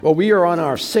Well, we are on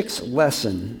our 6th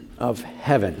lesson of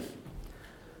heaven.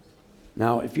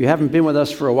 Now, if you haven't been with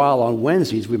us for a while, on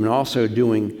Wednesdays, we've been also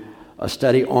doing a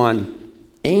study on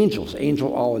angels,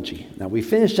 angelology. Now, we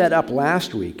finished that up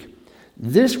last week.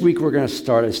 This week, we're going to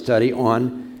start a study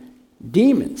on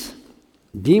demons,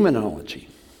 demonology.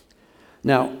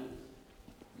 Now,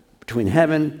 between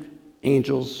heaven,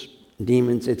 angels,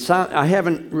 demons, I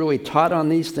haven't really taught on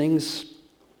these things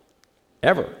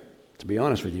ever, to be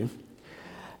honest with you.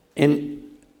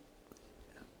 And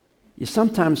you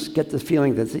sometimes get the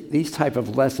feeling that these type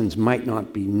of lessons might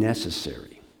not be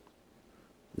necessary.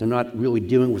 They're not really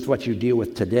dealing with what you deal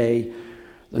with today.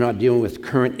 They're not dealing with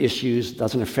current issues. It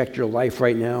doesn't affect your life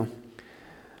right now.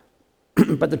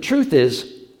 But the truth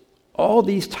is, all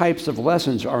these types of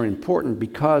lessons are important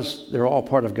because they're all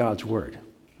part of God's Word.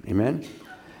 Amen?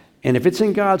 And if it's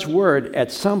in God's Word,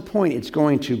 at some point it's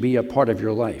going to be a part of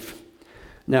your life.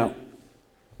 Now,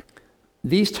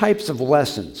 these types of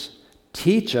lessons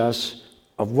teach us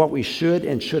of what we should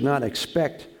and should not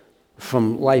expect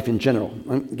from life in general.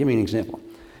 Give me an example.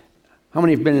 How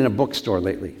many have been in a bookstore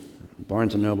lately?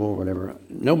 Barnes & Noble or whatever.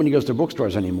 Nobody goes to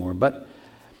bookstores anymore. But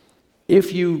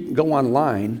if you go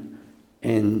online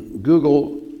and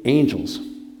Google angels,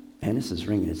 and this is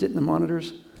ringing. Is it in the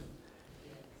monitors?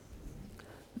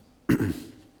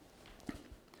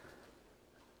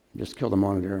 Just kill the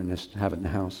monitor and just have it in the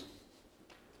house.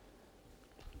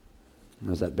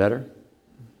 Is that better?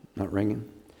 Not ringing?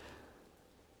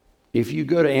 If you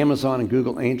go to Amazon and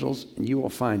Google angels, you will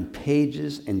find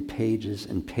pages and pages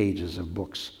and pages of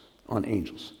books on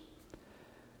angels.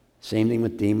 Same thing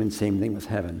with demons, same thing with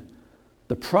heaven.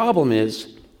 The problem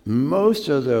is, most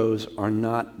of those are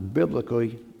not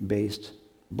biblically based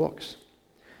books.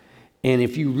 And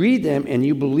if you read them and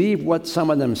you believe what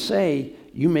some of them say,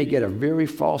 you may get a very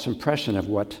false impression of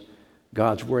what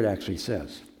God's Word actually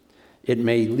says. It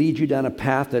may lead you down a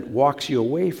path that walks you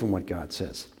away from what God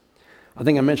says. I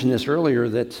think I mentioned this earlier,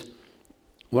 that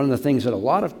one of the things that a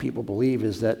lot of people believe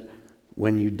is that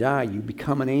when you die, you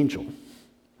become an angel.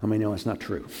 How many know it's not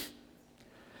true?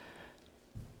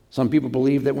 Some people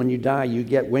believe that when you die, you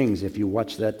get wings. If you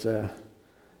watch that,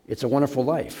 It's a Wonderful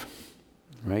Life,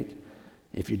 right?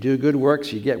 If you do good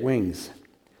works, you get wings.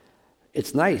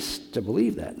 It's nice to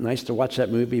believe that, nice to watch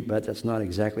that movie, but that's not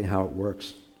exactly how it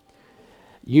works.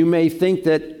 You may think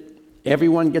that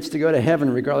everyone gets to go to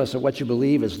heaven regardless of what you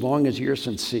believe as long as you're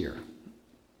sincere.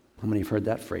 How many have heard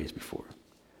that phrase before?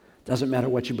 Doesn't matter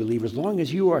what you believe. As long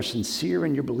as you are sincere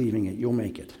and you're believing it, you'll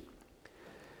make it.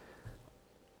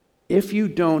 If you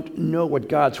don't know what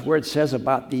God's Word says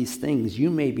about these things,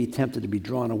 you may be tempted to be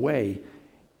drawn away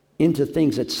into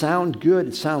things that sound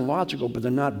good, sound logical, but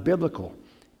they're not biblical,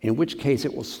 in which case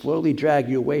it will slowly drag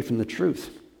you away from the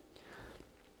truth.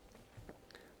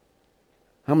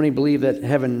 How many believe that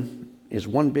heaven is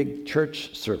one big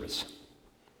church service?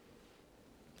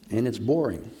 And it's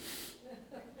boring.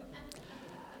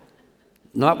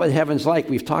 Not what heaven's like.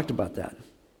 We've talked about that.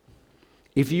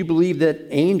 If you believe that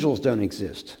angels don't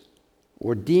exist,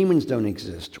 or demons don't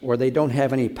exist, or they don't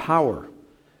have any power,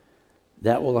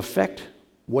 that will affect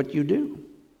what you do,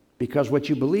 because what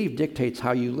you believe dictates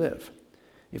how you live.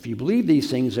 If you believe these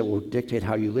things, it will dictate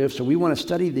how you live. So we want to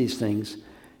study these things,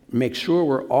 make sure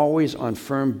we're always on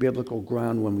firm biblical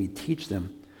ground when we teach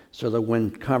them, so that when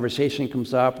conversation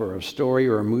comes up or a story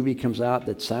or a movie comes out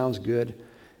that sounds good,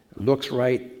 looks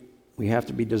right, we have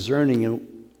to be discerning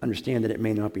and understand that it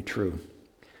may not be true.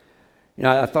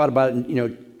 I thought about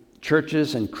it,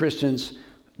 churches and Christians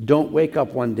don't wake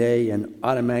up one day and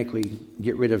automatically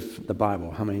get rid of the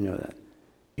Bible. How many know that?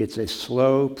 It's a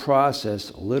slow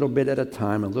process, a little bit at a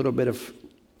time, a little bit of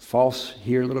false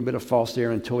here, a little bit of false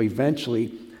there, until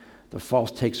eventually the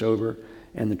false takes over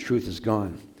and the truth is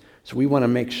gone. So we want to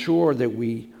make sure that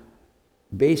we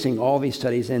basing all these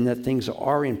studies in that things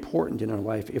are important in our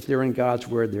life. If they're in God's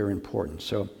Word, they're important.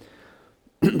 So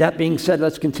that being said,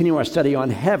 let's continue our study on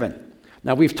heaven.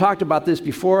 Now, we've talked about this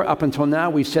before. Up until now,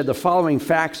 we've said the following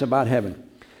facts about heaven.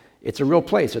 It's a real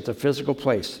place. It's a physical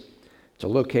place. It's a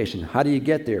location. How do you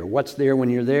get there? What's there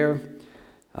when you're there?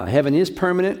 Heaven is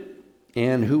permanent,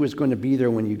 and who is going to be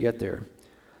there when you get there?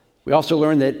 We also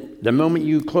learned that the moment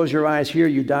you close your eyes here,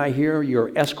 you die here, you're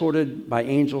escorted by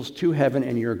angels to heaven,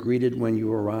 and you're greeted when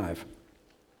you arrive.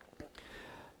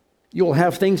 You will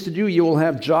have things to do. You will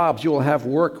have jobs. You will have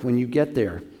work when you get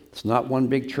there. It's not one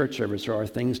big church service. There are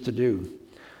things to do.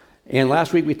 And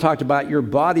last week we talked about your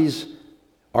bodies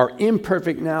are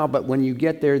imperfect now, but when you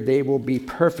get there, they will be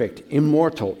perfect,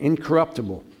 immortal,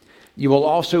 incorruptible. You will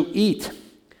also eat.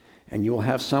 And you will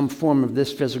have some form of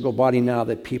this physical body now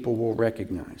that people will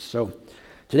recognize. So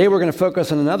Today we're going to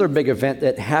focus on another big event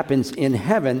that happens in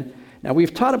heaven. Now,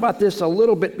 we've taught about this a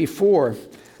little bit before,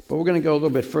 but we're going to go a little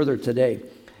bit further today,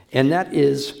 and that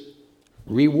is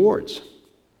rewards.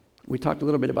 We talked a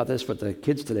little bit about this with the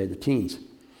kids today, the teens.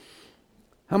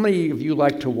 How many of you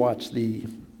like to watch the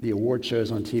award shows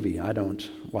on TV? I don't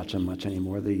watch them much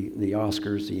anymore, the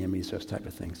Oscars, the Emmys, those type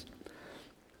of things.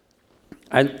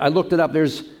 I looked it up.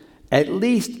 There's at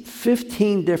least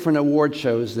 15 different award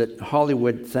shows that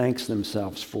Hollywood thanks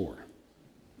themselves for.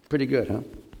 Pretty good, huh?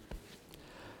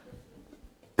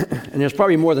 And there's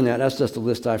probably more than that. That's just the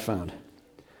list I found.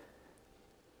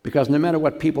 Because no matter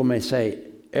what people may say,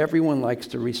 everyone likes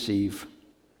to receive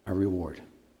a reward.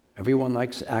 Everyone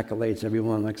likes accolades.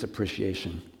 Everyone likes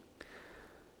appreciation.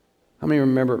 How many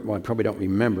remember, well, I probably don't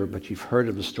remember, but you've heard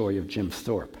of the story of Jim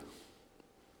Thorpe.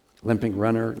 Olympic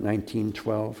runner,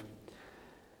 1912.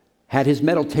 Had his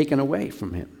medal taken away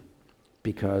from him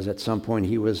because at some point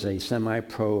he was a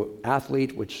semi-pro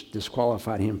athlete, which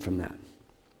disqualified him from that.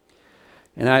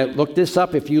 And I looked this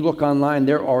up. If you look online,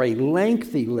 there are a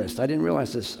lengthy list. I didn't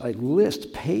realize this. I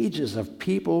list pages of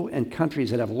people and countries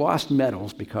that have lost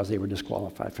medals because they were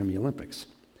disqualified from the Olympics.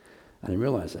 I didn't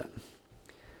realize that.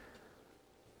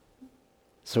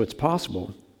 So it's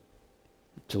possible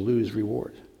to lose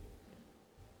reward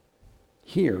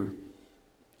here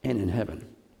and in heaven.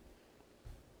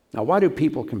 Now, why do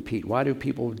people compete? Why do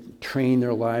people train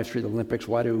their lives for the Olympics?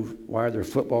 Why are there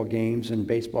football games and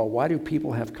baseball? Why do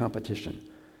people have competition?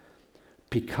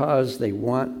 Because they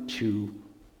want to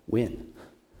win.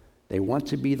 They want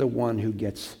to be the one who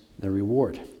gets the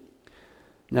reward.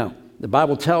 Now, the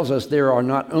Bible tells us there are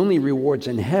not only rewards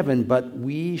in heaven, but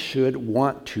we should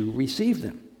want to receive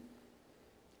them.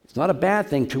 It's not a bad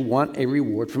thing to want a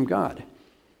reward from God.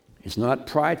 It's not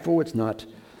prideful. It's not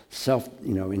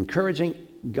encouraging.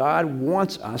 God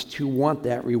wants us to want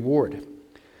that reward.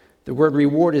 The word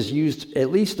reward is used at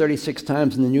least 36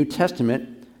 times in the New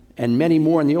Testament and many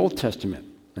more in the Old Testament.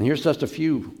 And here's just a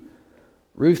few.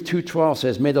 Ruth 2:12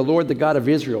 says, "May the Lord, the God of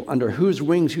Israel, under whose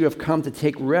wings you have come to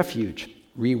take refuge,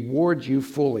 reward you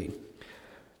fully."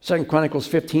 2 Chronicles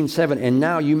 15:7, "And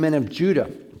now you men of Judah,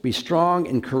 be strong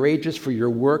and courageous, for your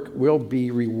work will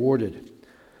be rewarded."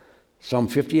 Psalm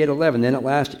 58:11, "Then at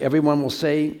last everyone will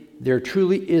say, there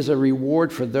truly is a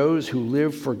reward for those who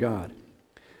live for God."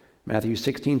 Matthew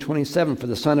 16:27, "For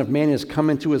the Son of Man is come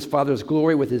into his Father's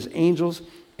glory with his angels,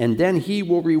 and then he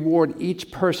will reward each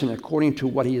person according to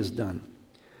what he has done."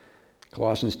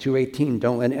 Colossians 2:18,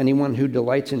 "Don't let anyone who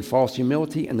delights in false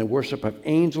humility and the worship of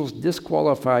angels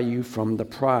disqualify you from the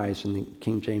prize." And the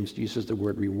King James uses the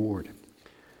word reward.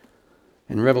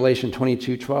 And Revelation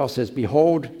 22:12 says,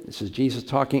 "Behold," this is Jesus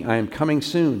talking, "I am coming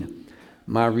soon.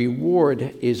 My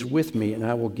reward is with me, and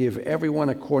I will give everyone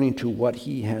according to what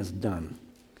he has done."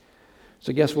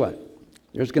 So guess what?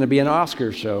 There's going to be an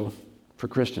Oscar show for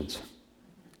Christians.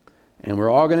 And we're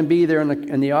all going to be there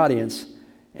in the audience,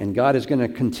 and God is going to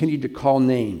continue to call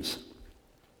names.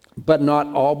 But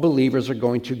not all believers are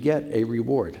going to get a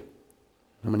reward.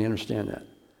 How many understand that?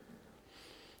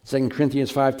 2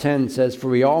 Corinthians 5:10 says, "For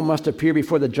we all must appear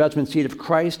before the judgment seat of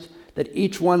Christ, that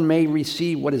each one may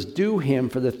receive what is due him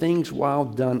for the things while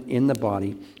done in the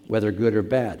body, whether good or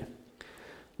bad."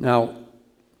 Now,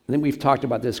 I think we've talked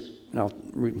about this, and I'll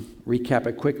recap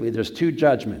it quickly. There's two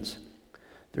judgments.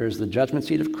 There's the judgment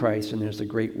seat of Christ, and there's the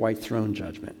great white throne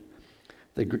judgment.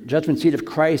 The judgment seat of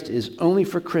Christ is only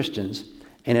for Christians,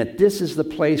 and this is the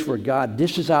place where God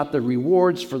dishes out the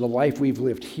rewards for the life we've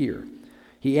lived here.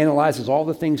 He analyzes all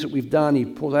the things that we've done. He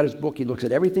pulls out his book. He looks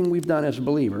at everything we've done as a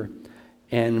believer,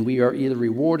 and we are either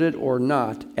rewarded or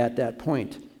not at that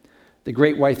point. The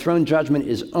great white throne judgment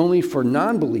is only for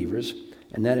non-believers,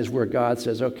 and that is where God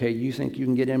says, okay, you think you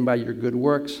can get in by your good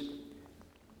works?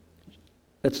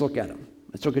 Let's look at them.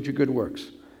 Let's look at your good works.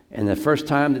 And the first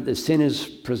time that the sin is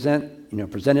presented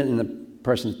in the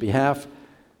person's behalf,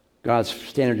 God's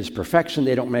standard is perfection.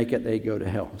 They don't make it, they go to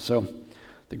hell. So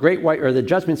the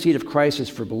judgment seat of Christ is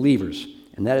for believers,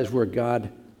 and that is where God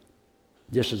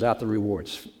dishes out the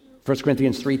rewards. 1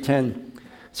 Corinthians 3:10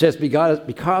 says,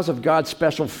 "Because of God's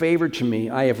special favor to me,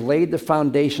 I have laid the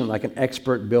foundation like an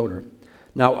expert builder.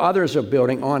 Now others are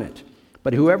building on it.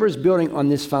 But whoever is building on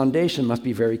this foundation must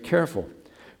be very careful.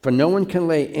 For no one can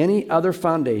lay any other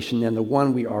foundation than the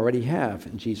one we already have,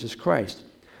 in Jesus Christ.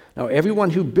 Now everyone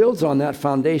who builds on that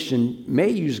foundation may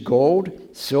use gold,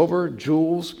 silver,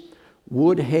 jewels,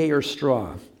 wood, hay, or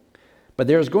straw. But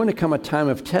there is going to come a time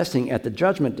of testing at the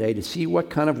judgment day to see what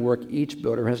kind of work each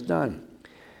builder has done.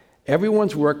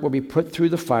 Everyone's work will be put through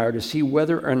the fire to see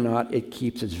whether or not it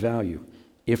keeps its value.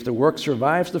 If the work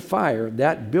survives the fire,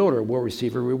 that builder will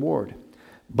receive a reward.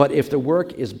 But if the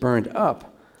work is burned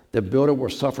up, the builder will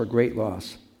suffer great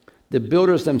loss. The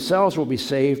builders themselves will be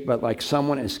saved, but like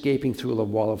someone escaping through a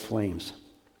wall of flames.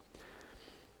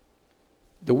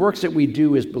 The works that we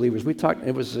do as believers, we talked,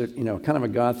 it was kind of a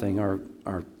God thing. Our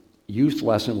youth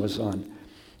lesson was on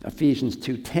Ephesians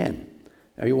 2:10.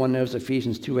 Everyone knows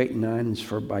Ephesians 2:8 and 9 is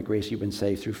for by grace you've been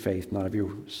saved through faith, not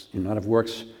of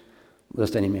works,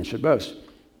 lest any man should boast.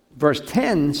 Verse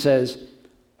 10 says,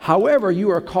 however,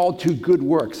 you are called to good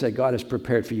works that God has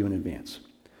prepared for you in advance.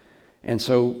 And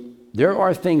so there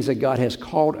are things that God has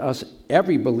called us,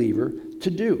 every believer,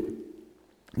 to do.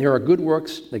 There are good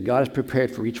works that God has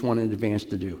prepared for each one in advance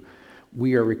to do.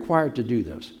 We are required to do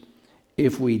those.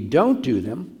 If we don't do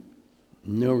them,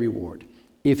 no reward.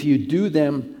 If you do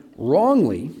them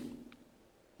wrongly,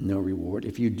 no reward.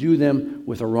 If you do them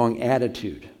with a wrong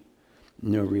attitude,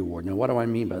 no reward. Now, what do I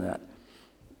mean by that?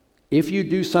 If you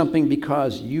do something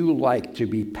because you like to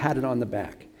be patted on the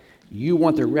back, you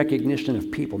want the recognition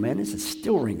of people, man, this is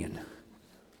still ringing.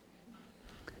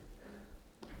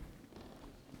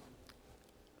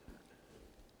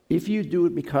 If you do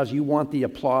it because you want the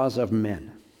applause of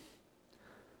men,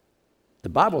 the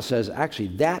Bible says actually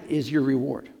that is your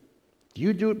reward.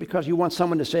 You do it because you want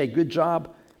someone to say, good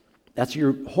job. That's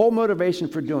your whole motivation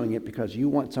for doing it, because you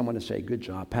want someone to say, good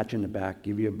job, pat you in the back,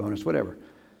 give you a bonus, whatever.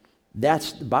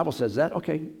 The Bible says that,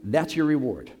 okay, that's your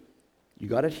reward. You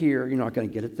got it here, you're not going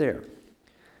to get it there.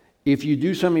 If you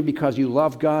do something because you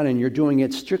love God and you're doing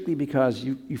it strictly because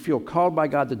you feel called by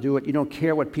God to do it, you don't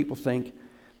care what people think,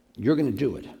 you're going to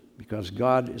do it because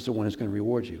God is the one who's going to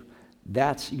reward you.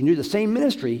 You can do the same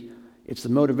ministry, it's the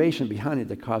motivation behind it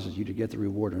that causes you to get the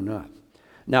reward or not.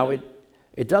 Now,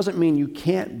 it doesn't mean you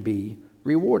can't be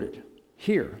rewarded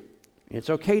here. It's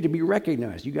okay to be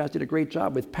recognized. You guys did a great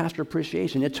job with pastor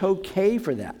appreciation. It's okay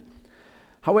for that.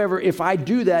 However, if I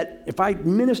do that, if I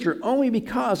minister only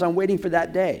because I'm waiting for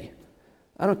that day,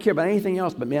 I don't care about anything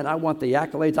else, but man, I want the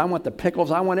accolades, I want the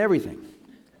pickles, I want everything.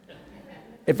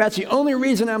 If that's the only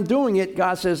reason I'm doing it,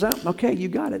 God says, oh, okay, you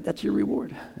got it. That's your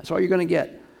reward. That's all you're going to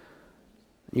get.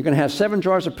 You're going to have 7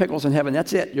 jars of pickles in heaven.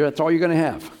 That's it. That's all you're going to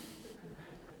have.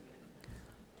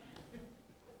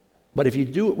 But if you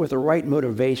do it with the right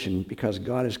motivation, because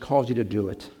God has called you to do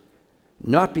it,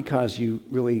 not because you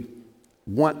really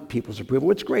want people's approval,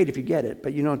 it's great if you get it,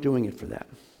 but you're not doing it for that.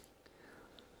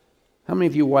 How many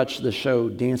of you watch the show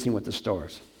Dancing with the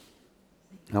Stars?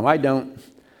 Now, I don't,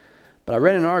 but I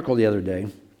read an article the other day.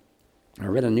 I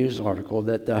read a news article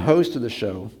that the host of the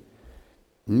show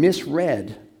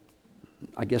misread,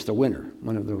 I guess, the winner,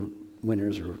 one of the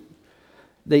winners.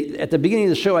 At the beginning of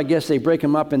the show, I guess they break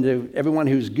them up into everyone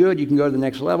who's good, you can go to the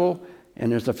next level,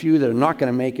 and there's a few that are not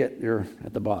going to make it, they're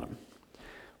at the bottom.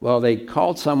 Well, they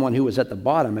called someone who was at the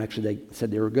bottom, actually, they said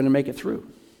they were going to make it through.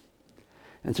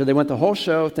 And so they went the whole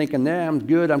show thinking, nah, I'm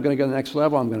good, I'm going to go to the next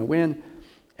level, I'm going to win.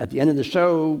 At the end of the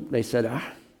show, they said,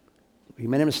 you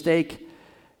made a mistake.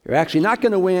 You're actually not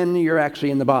going to win, you're actually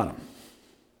in the bottom.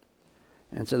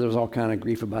 And so there was all kind of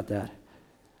grief about that.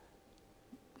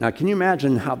 Now, can you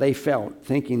imagine how they felt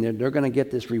thinking that they're going to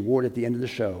get this reward at the end of the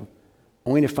show,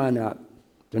 only to find out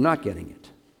they're not getting it?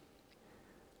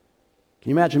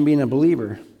 Can you imagine being a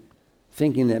believer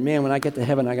thinking that, man, when I get to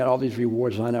heaven, I got all these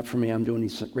rewards lined up for me, I'm doing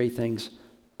these great things,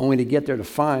 only to get there to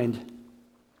find,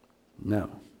 no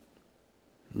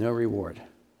reward.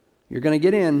 You're going to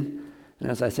get in, and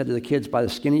as I said to the kids, by the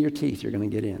skin of your teeth, you're going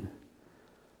to get in.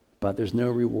 But there's no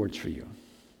rewards for you.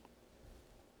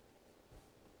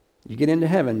 You get into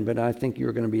heaven, but I think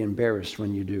you're going to be embarrassed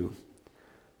when you do.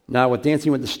 Now, with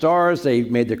Dancing with the Stars, they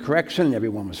made the correction.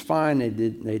 Everyone was fine. They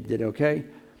did okay.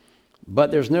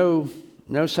 But there's no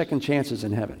second chances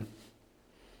in heaven.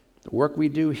 The work we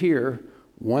do here,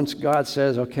 once God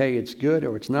says, okay, it's good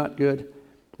or it's not good,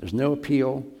 there's no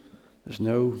appeal. There's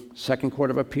no second court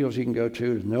of appeals you can go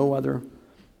to. There's no other.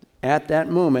 At that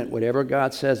moment, whatever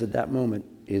God says at that moment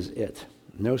is it.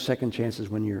 No second chances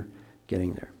when you're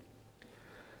getting there.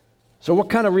 So what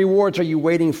kind of rewards are you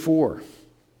waiting for?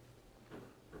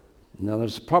 Now,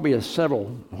 there's probably a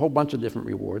whole bunch of different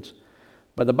rewards,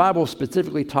 but the Bible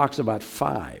specifically talks about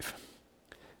 5,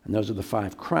 and those are the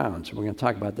 5 crowns. We're going to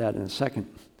talk about that in a second.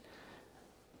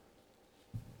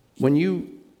 When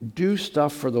you do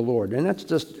stuff for the Lord, and that's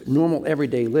just normal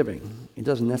everyday living, it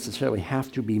doesn't necessarily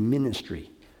have to be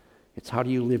ministry. It's how do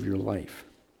you live your life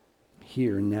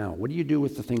here and now? What do you do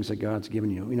with the things that God's given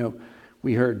you? You know,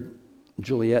 we heard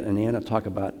Juliet and Anna talk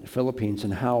about the Philippines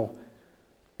and how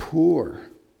poor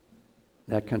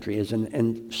that country is.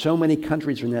 And so many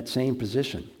countries are in that same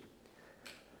position.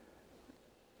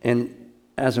 And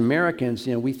as Americans,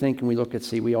 you know, we think and we look at,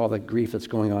 see all the grief that's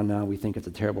going on now, we think it's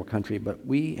a terrible country, but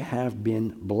we have been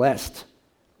blessed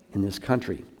in this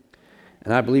country.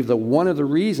 And I believe that one of the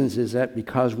reasons is that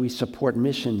because we support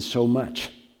missions so much.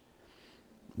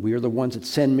 We are the ones that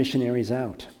send missionaries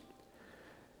out.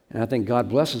 And I think God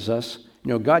blesses us.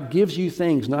 God gives you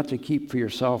things not to keep for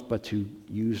yourself, but to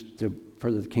use to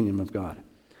further the kingdom of God.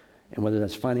 And whether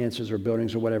that's finances or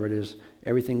buildings or whatever it is,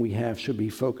 everything we have should be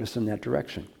focused in that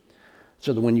direction.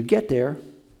 So that when you get there,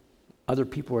 other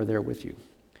people are there with you.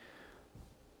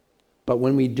 But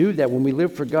when we do that, when we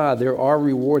live for God, there are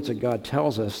rewards that God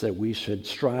tells us that we should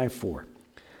strive for.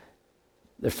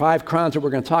 The 5 crowns that we're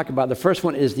going to talk about, the first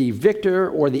one is the victor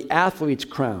or the athlete's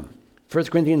crown. 1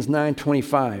 Corinthians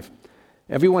 9:25.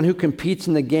 Everyone who competes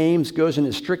in the games goes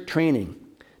into strict training.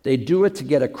 They do it to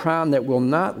get a crown that will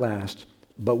not last,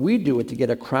 but we do it to get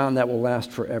a crown that will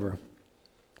last forever.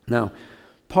 Now,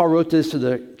 Paul wrote this to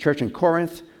the church in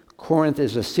Corinth. Corinth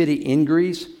is a city in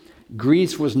Greece.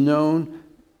 Greece was known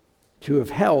to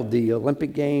have held the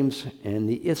Olympic Games and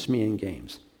the Isthmian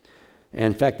Games.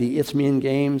 And in fact, the Isthmian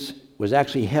Games was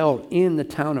actually held in the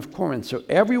town of Corinth. So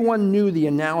everyone knew the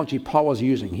analogy Paul was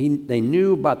using. They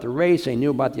knew about the race, they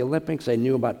knew about the Olympics, they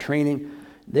knew about training.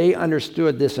 They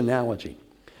understood this analogy.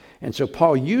 And so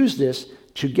Paul used this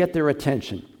to get their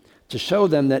attention, to show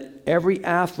them that every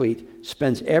athlete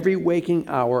spends every waking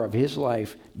hour of his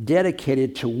life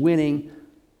dedicated to winning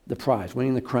the prize,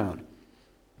 winning the crown.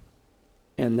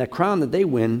 And that crown that they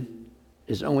win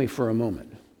is only for a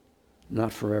moment,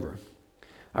 not forever.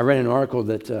 I read an article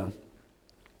that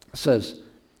says,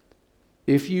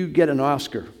 if you get an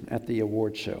Oscar at the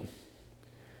award show,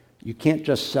 you can't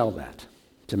just sell that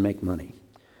to make money.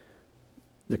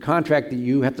 The contract that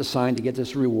you have to sign to get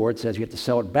this reward says you have to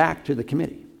sell it back to the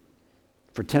committee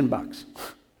for $10.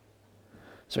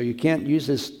 So you can't use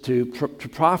this to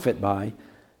profit by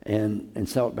and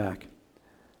sell it back.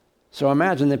 So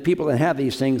imagine that people that have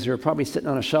these things, they're probably sitting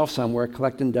on a shelf somewhere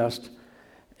collecting dust,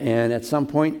 and at some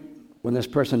point when this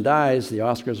person dies, the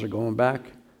Oscars are going back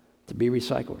to be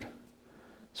recycled.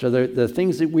 So the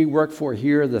things that we work for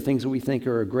here, the things that we think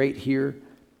are great here,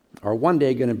 are one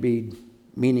day going to be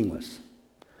meaningless.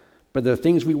 But the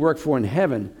things we work for in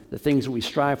heaven, the things that we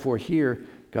strive for here,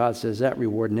 God says that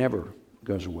reward never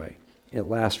goes away. It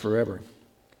lasts forever.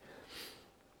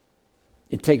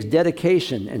 It takes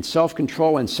dedication and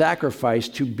self-control and sacrifice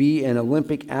to be an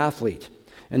Olympic athlete.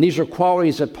 And these are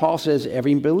qualities that Paul says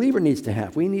every believer needs to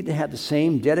have. We need to have the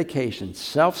same dedication,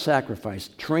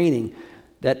 self-sacrifice, training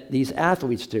that these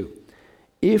athletes do.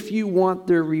 If you want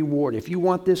their reward, if you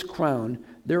want this crown,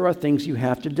 there are things you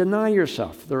have to deny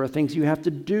yourself. There are things you have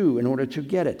to do in order to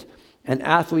get it. An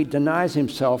athlete denies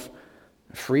himself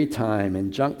free time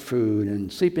and junk food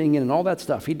and sleeping in and all that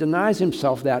stuff. He denies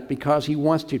himself that because he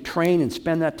wants to train and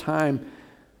spend that time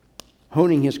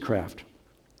honing his craft.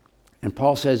 And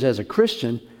Paul says, as a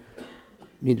Christian,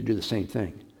 we need to do the same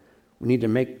thing. We need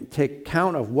to take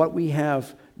count of what we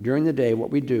have during the day, what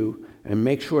we do, and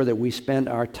make sure that we spend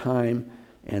our time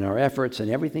and our efforts and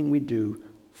everything we do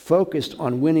focused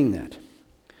on winning that.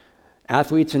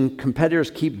 Athletes and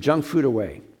competitors keep junk food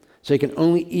away, so they can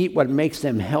only eat what makes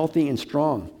them healthy and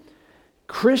strong.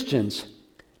 Christians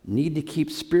need to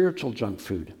keep spiritual junk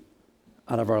food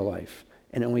out of our life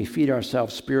and only feed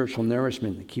ourselves spiritual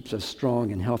nourishment that keeps us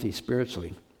strong and healthy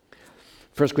spiritually.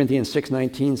 1 Corinthians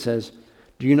 6:19 says,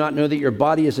 "Do you not know that your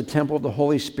body is a temple of the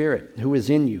Holy Spirit who is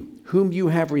in you, whom you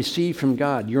have received from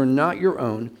God? You're not your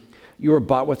own. You are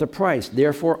bought with a price.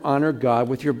 Therefore, honor God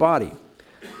with your body."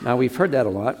 Now, we've heard that a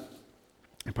lot.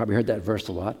 I've probably heard that verse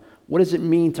a lot. What does it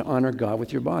mean to honor God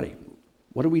with your body?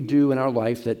 What do we do in our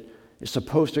life that is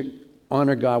supposed to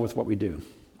honor God with what we do?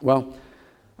 Well,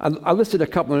 I listed a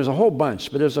couple, and there's a whole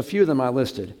bunch, but there's a few of them I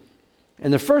listed.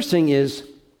 And the first thing is,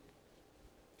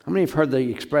 how many have heard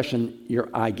the expression, your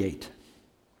eye gate?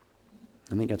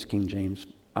 I think that's King James,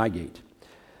 eye gate.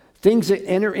 Things that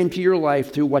enter into your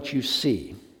life through what you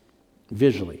see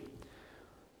visually.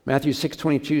 Matthew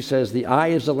 6:22 says, "The eye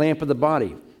is the lamp of the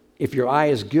body. If your eye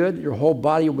is good, your whole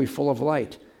body will be full of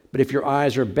light. But if your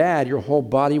eyes are bad, your whole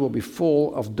body will be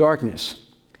full of darkness."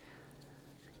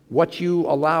 What you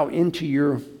allow into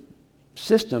your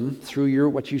system through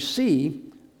what you see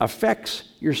affects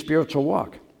your spiritual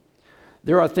walk.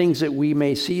 There are things that we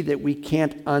may see that we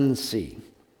can't unsee.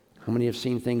 How many have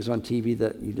seen things on TV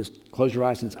that you just close your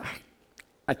eyes and say,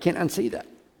 I can't unsee that?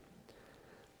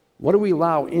 What do we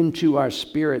allow into our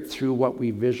spirit through what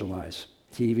we visualize?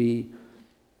 TV,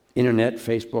 internet,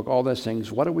 Facebook, all those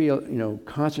things. What do we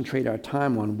concentrate our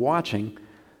time on watching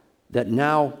that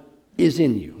now is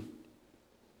in you?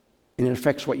 And it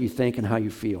affects what you think and how you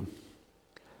feel.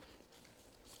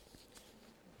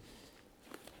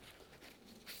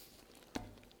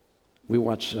 We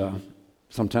watch,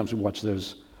 sometimes we watch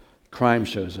those crime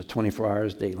shows, 24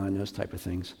 Hours, Dateline, those type of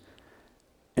things.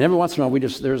 And every once in a while,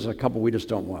 there's a couple we just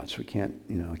don't watch. We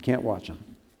can't watch them.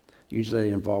 Usually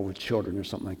they're involved with children or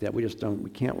something like that. We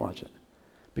can't watch it.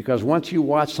 Because once you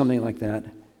watch something like that,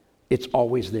 it's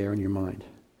always there in your mind.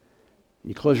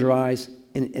 You close your eyes,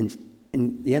 and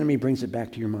the enemy brings it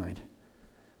back to your mind.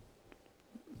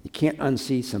 You can't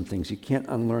unsee some things. You can't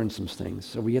unlearn some things.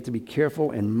 So we have to be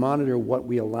careful and monitor what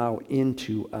we allow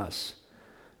into us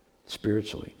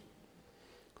spiritually.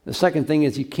 The second thing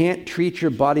is you can't treat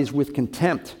your bodies with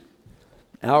contempt.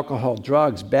 Alcohol,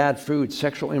 drugs, bad food,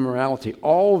 sexual immorality,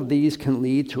 all of these can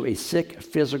lead to a sick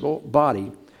physical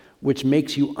body, which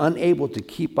makes you unable to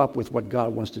keep up with what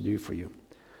God wants to do for you.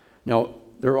 Now,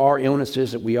 there are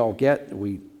illnesses that we all get,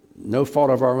 no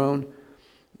fault of our own,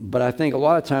 but I think a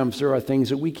lot of times there are things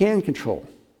that we can control.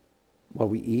 What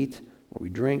we eat, what we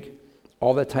drink,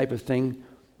 all that type of thing,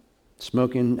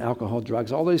 smoking, alcohol,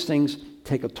 drugs, all those things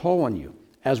take a toll on you,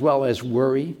 as well as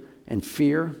worry and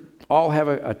fear, all have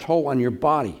a toll on your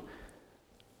body.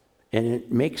 And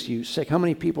it makes you sick. How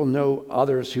many people know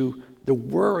others who the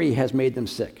worry has made them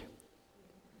sick?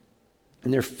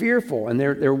 And they're fearful,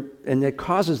 and it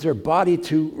causes their body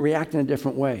to react in a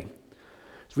different way.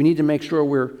 So we need to make sure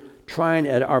we're trying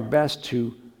at our best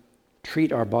to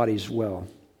treat our bodies well.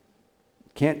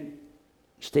 Can't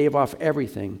stave off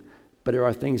everything, but there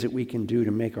are things that we can do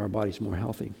to make our bodies more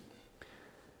healthy.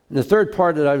 And the third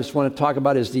part that I just want to talk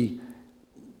about is the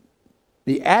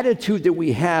attitude that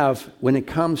we have when it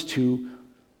comes to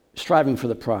striving for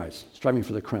the prize, striving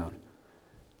for the crown.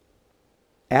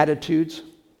 Attitudes,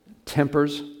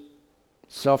 tempers,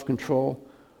 self-control,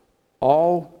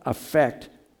 all affect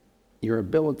your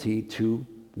ability to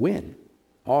win,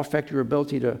 all affect your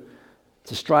ability to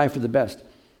strive for the best.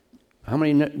 How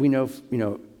many we know,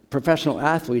 professional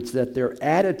athletes that their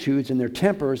attitudes and their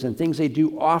tempers and things they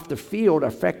do off the field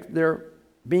affect their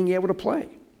being able to play?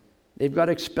 They've got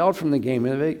expelled from the game,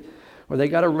 or they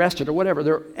got arrested or whatever.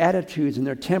 Their attitudes and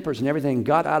their tempers and everything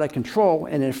got out of control,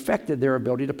 and it affected their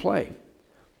ability to play.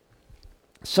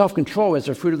 Self-control is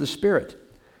a fruit of the Spirit.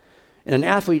 And an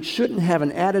athlete shouldn't have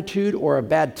an attitude or a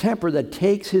bad temper that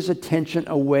takes his attention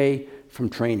away from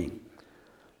training.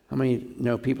 How many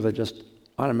know people that just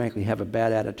automatically have a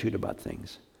bad attitude about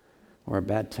things or a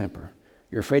bad temper?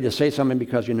 You're afraid to say something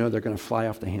because you know they're going to fly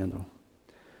off the handle.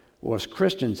 Well, as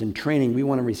Christians in training, we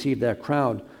want to receive that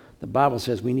crown. The Bible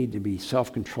says we need to be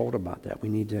self-controlled about that. We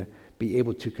need to be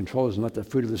able to control us and let the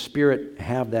fruit of the Spirit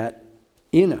have that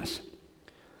in us.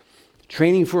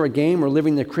 Training for a game or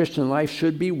living the Christian life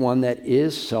should be one that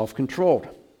is self-controlled.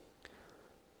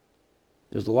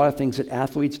 There's a lot of things that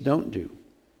athletes don't do.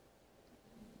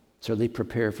 So they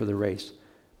prepare for the race.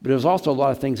 But there's also a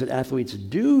lot of things that athletes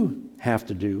do have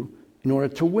to do in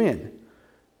order to win.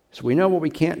 So we know what we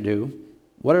can't do.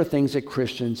 What are things that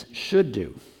Christians should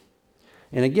do?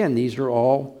 And again, these are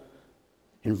all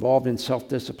involved in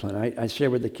self-discipline. I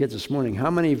shared with the kids this morning,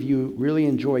 how many of you really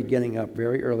enjoy getting up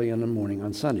very early in the morning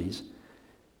on Sundays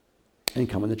and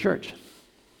coming to church?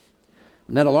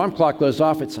 When that alarm clock goes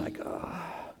off, it's like,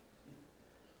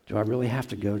 do I really have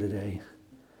to go today?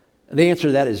 And the answer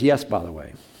to that is yes, by the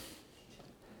way.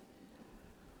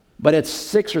 But at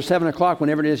 6 or 7 o'clock,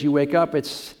 whenever it is you wake up,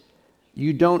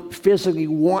 you don't physically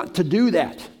want to do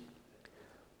that.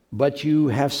 But you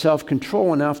have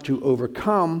self-control enough to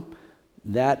overcome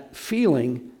that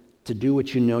feeling to do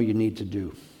what you know you need to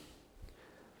do.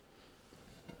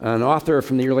 An author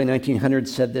from the early 1900s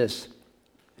said this.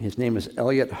 His name is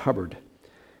Elliot Hubbard.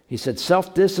 He said,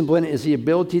 self-discipline is the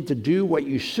ability to do what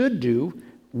you should do,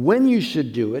 when you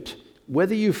should do it,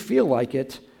 whether you feel like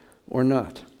it or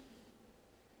not.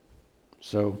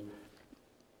 So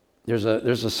there's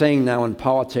a saying now in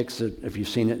politics that, if you've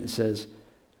seen it, it says,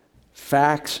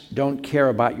 facts don't care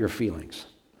about your feelings.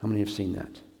 How many have seen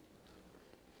that?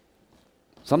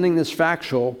 Something that's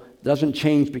factual doesn't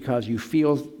change because you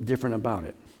feel different about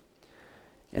it.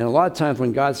 And a lot of times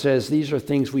when God says these are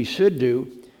things we should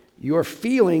do, your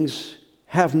feelings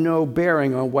have no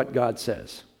bearing on what God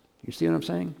says. You see what I'm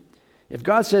saying? If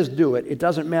God says do it, it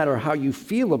doesn't matter how you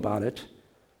feel about it.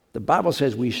 The Bible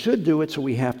says we should do it, so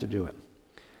we have to do it.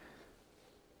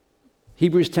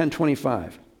 Hebrews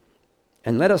 10:25.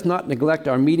 And let us not neglect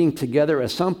our meeting together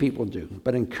as some people do,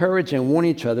 but encourage and warn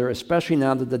each other, especially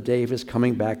now that the day of his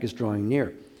coming back is drawing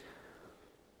near.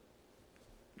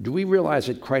 Do we realize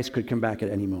that Christ could come back at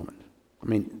any moment? I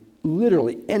mean,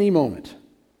 literally any moment.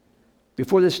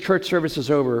 Before this church service is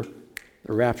over,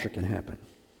 the rapture can happen.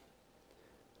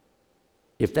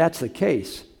 If that's the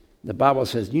case, the Bible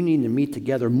says you need to meet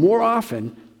together more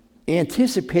often,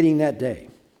 anticipating that day.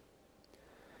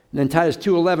 And then Titus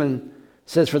 2:11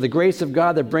 says, "For the grace of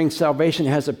God that brings salvation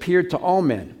has appeared to all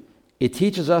men. It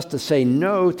teaches us to say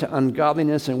no to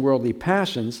ungodliness and worldly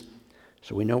passions,"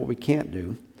 so we know what we can't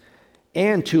do,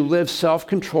 "and to live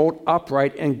self-controlled,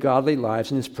 upright, and godly lives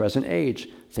in this present age,"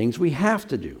 things we have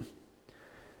to do.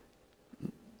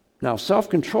 Now,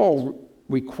 self-control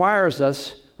requires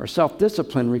us, or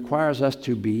self-discipline requires us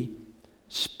to be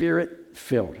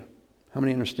Spirit-filled. How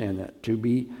many understand that? To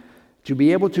be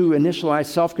able to initialize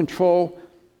self-control,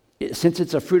 since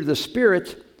it's a fruit of the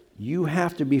Spirit, you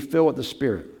have to be filled with the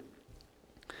Spirit.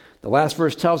 The last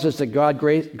verse tells us that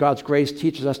God's grace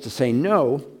teaches us to say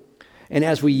no, and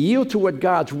as we yield to what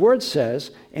God's Word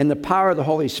says and the power of the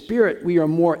Holy Spirit, we are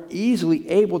more easily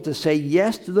able to say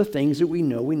yes to the things that we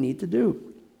know we need to do.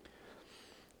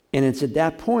 And it's at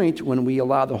that point when we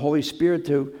allow the Holy Spirit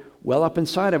to well up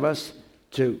inside of us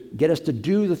to get us to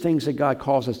do the things that God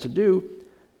calls us to do,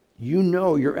 you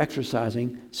know you're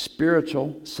exercising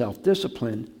spiritual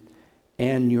self-discipline,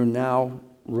 and you're now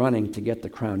running to get the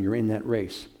crown. You're in that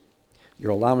race.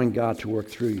 You're allowing God to work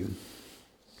through you.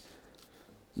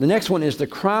 The next one is the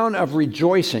crown of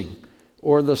rejoicing,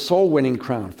 or the soul-winning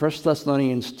crown. 1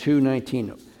 Thessalonians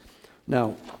 2:19.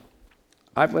 Now,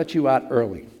 I've let you out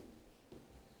early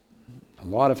a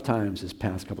lot of times this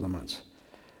past couple of months.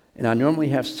 And I normally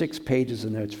have 6 pages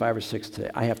of notes, 5 or 6 today.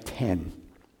 I have 10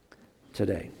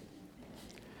 today.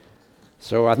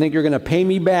 So I think you're going to pay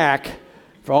me back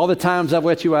for all the times I've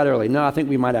let you out early. No, I think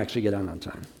we might actually get on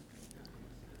time.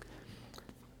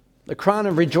 The crown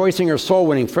of rejoicing or soul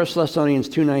winning, 1 Thessalonians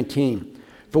 2:19.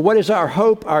 "For what is our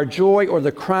hope, our joy, or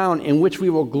the crown in which we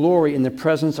will glory in the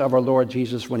presence of our Lord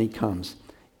Jesus when he comes?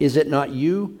 Is it not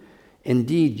you?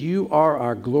 Indeed, you are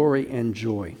our glory and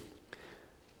joy."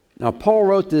 Now, Paul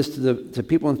wrote this to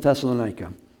people in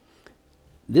Thessalonica.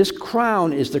 This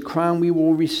crown is the crown we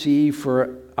will receive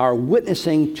for our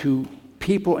witnessing to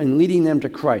people and leading them to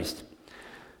Christ.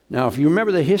 Now, if you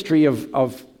remember the history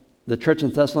of the church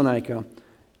in Thessalonica,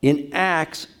 in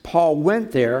Acts, Paul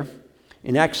went there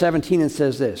in Acts 17 and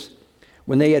says this: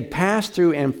 "When they had passed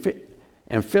through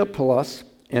Amphipolis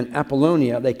and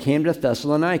Apollonia, they came to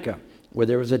Thessalonica, where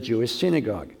there was a Jewish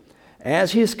synagogue.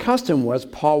 As his custom was,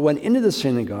 Paul went into the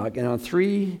synagogue, and on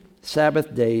 3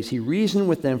 Sabbath days he reasoned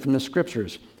with them from the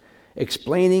Scriptures,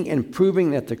 explaining and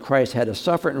proving that the Christ had to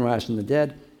suffer and rise from the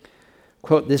dead.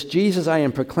 Quote, 'This Jesus I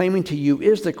am proclaiming to you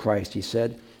is the Christ,' he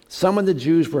said. Some of the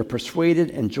Jews were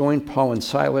persuaded and joined Paul and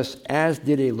Silas, as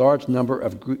did a large number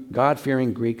of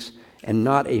God-fearing Greeks and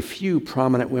not a few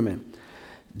prominent women."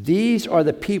 These are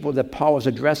the people that Paul was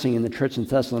addressing in the church in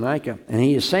Thessalonica. And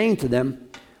he is saying to them,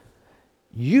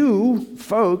 you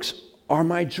folks are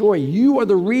my joy. You are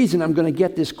the reason I'm going to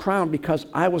get this crown, because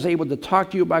I was able to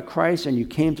talk to you about Christ and you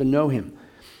came to know him.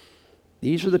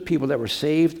 These are the people that were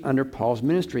saved under Paul's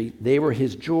ministry. They were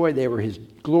his joy. They were his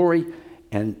glory.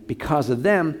 And because of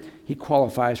them, he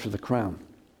qualifies for the crown.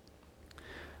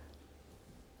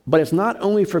 But it's not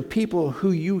only for people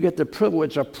who you get the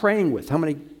privilege of praying with. How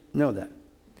many know that?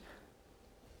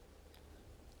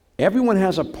 Everyone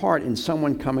has a part in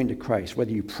someone coming to Christ.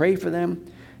 Whether you pray for them,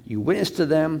 you witness to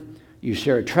them, you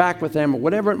share a tract with them, or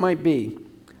whatever it might be,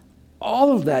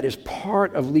 all of that is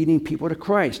part of leading people to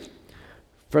Christ.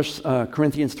 1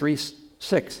 Corinthians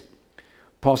 3:6.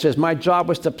 Paul says, "My job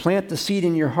was to plant the seed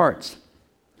in your hearts."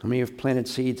 How many have planted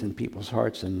seeds in people's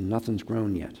hearts and nothing's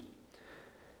grown yet?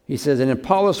 He says, "And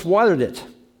Apollos watered it."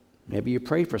 Maybe you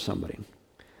pray for somebody.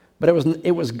 "But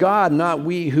it was God, not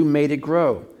we, who made it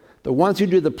grow. The ones who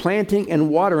do the planting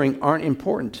and watering aren't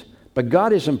important, but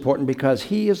God is important because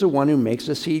he is the one who makes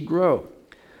the seed grow.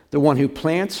 The one who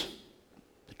plants,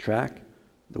 the tract,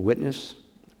 the witness,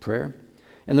 the prayer,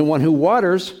 and the one who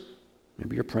waters,"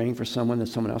 maybe you're praying for someone that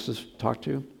someone else has talked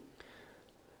to,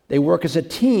 "they work as a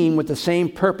team with the same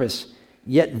purpose,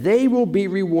 yet they will be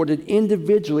rewarded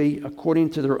individually according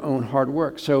to their own hard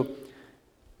work." So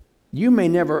you may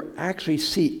never actually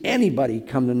see anybody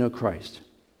come to know Christ,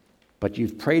 but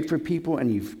you've prayed for people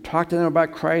and you've talked to them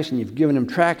about Christ and you've given them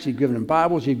tracts, you've given them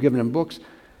Bibles, you've given them books,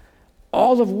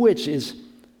 all of which is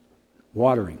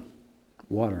watering,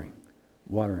 watering,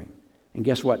 watering. And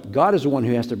guess what? God is the one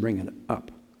who has to bring it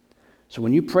up. So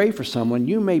when you pray for someone,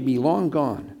 you may be long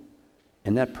gone,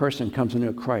 and that person comes to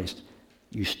know Christ.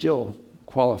 You still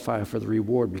qualify for the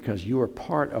reward because you are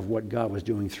part of what God was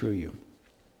doing through you.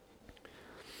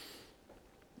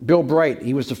 Bill Bright,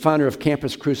 he was the founder of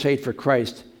Campus Crusade for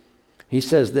Christ. He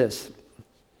says this.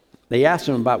 They asked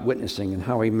him about witnessing and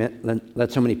how he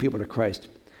led so many people to Christ.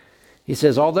 He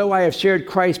says, "Although I have shared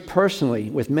Christ personally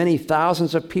with many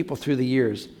thousands of people through the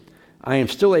years, I am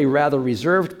still a rather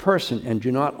reserved person and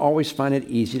do not always find it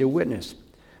easy to witness.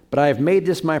 But I have made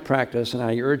this my practice, and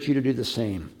I urge you to do the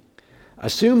same.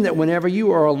 Assume that whenever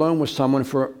you are alone with someone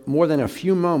for more than a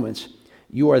few moments,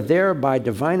 you are there by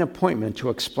divine appointment to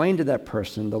explain to that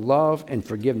person the love and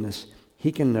forgiveness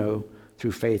he can know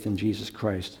through faith in Jesus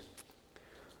Christ.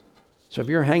 So if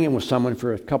you're hanging with someone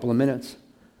for a couple of minutes,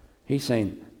 he's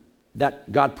saying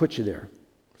that God put you there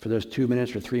for those 2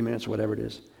 minutes or 3 minutes, whatever it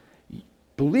is.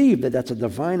 Believe that that's a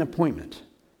divine appointment,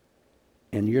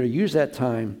 and you're to use that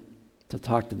time to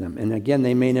talk to them. And again,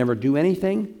 they may never do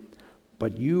anything,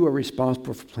 but you are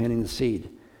responsible for planting the seed.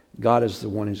 God is the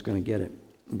one who's going to get it.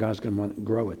 God's going to want to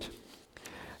grow it.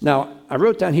 Now, I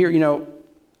wrote down here,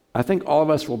 I think all of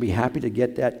us will be happy to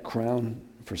get that crown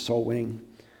for soul winning.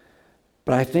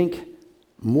 But I think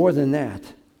more than that,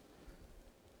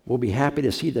 we'll be happy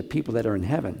to see the people that are in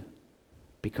heaven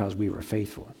because we were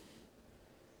faithful.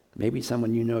 Maybe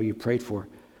someone you prayed for,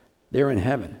 they're in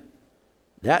heaven.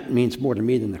 That means more to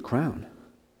me than the crown.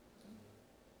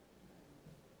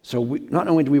 So not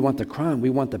only do we want the crown, we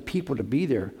want the people to be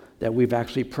there that we've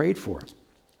actually prayed for.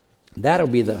 That'll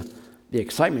be the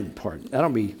excitement part. That'll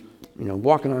be,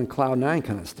 walking on cloud nine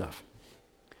kind of stuff.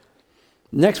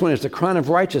 Next one is the crown of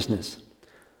righteousness.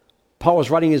 Paul was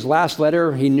writing his last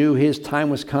letter. He knew his time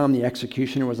was come. The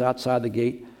executioner was outside the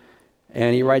gate.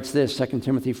 And he writes this, 2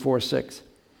 Timothy 4:6.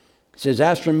 He says,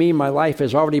 "As for me, my life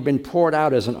has already been poured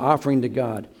out as an offering to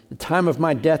God. The time of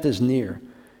my death is near.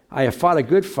 I have fought a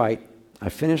good fight. I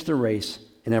finished the race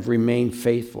and have remained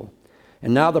faithful.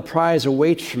 And now the prize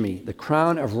awaits for me, the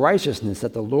crown of righteousness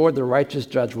that the Lord, the righteous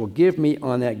judge, will give me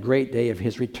on that great day of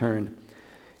his return.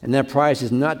 And that prize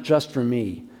is not just for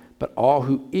me, but all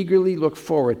who eagerly look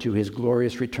forward to his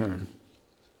glorious return."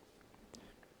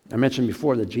 I mentioned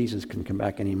before that Jesus can come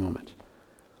back any moment.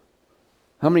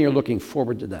 How many are looking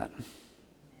forward to that?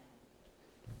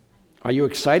 Are you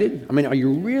excited? Are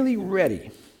you really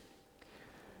ready?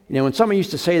 When someone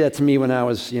used to say that to me when I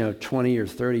was, 20 or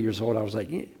 30 years old, I was like,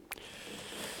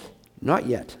 not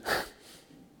yet.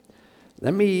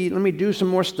 Let me do some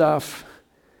more stuff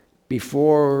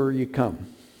before you come.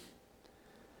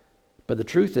 But the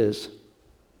truth is,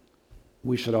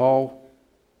 we should all,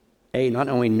 not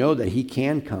only know that he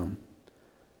can come,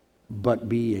 but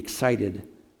be excited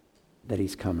that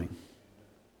he's coming.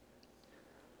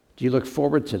 Do you look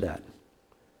forward to that?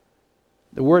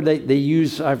 The word they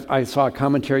use, I saw a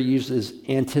commentary use is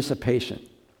anticipation.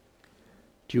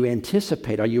 Do you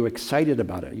anticipate? Are you excited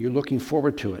about it? Are you looking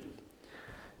forward to it?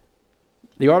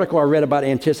 The article I read about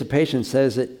anticipation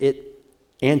says that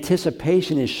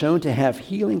anticipation is shown to have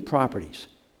healing properties.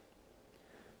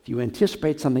 If you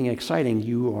anticipate something exciting,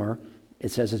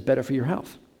 it says it's better for your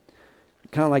health.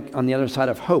 Kind of like on the other side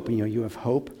of hope. You have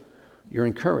hope, you're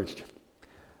encouraged.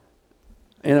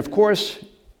 And of course,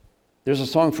 there's a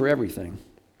song for everything.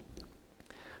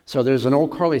 So there's an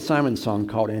old Carly Simon song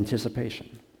called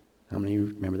Anticipation. How many of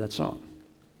you remember that song?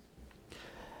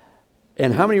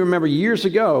 And how many remember years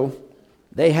ago,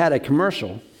 they had a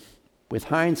commercial with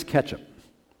Heinz ketchup?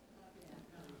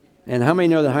 And how many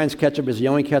know that Heinz ketchup is the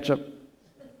only ketchup?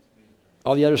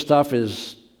 All the other stuff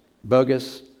is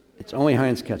bogus. It's only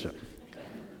Heinz ketchup.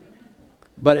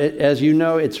 But as you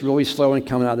know, it's really slow in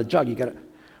coming out of the jug.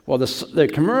 The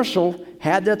commercial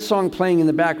had that song playing in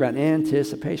the background,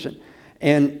 Anticipation.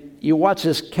 And you watch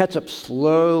this ketchup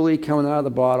slowly coming out of the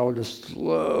bottle, just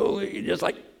slowly, just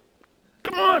like,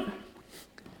 come on.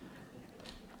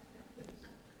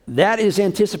 That is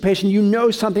anticipation. You know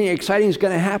something exciting is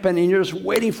going to happen, and you're just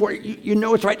waiting for it. You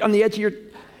know it's right on the edge of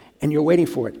and you're waiting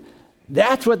for it.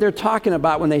 That's what they're talking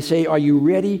about when they say, are you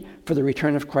ready for the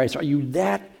return of Christ? Are you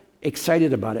that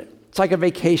excited about it? It's like a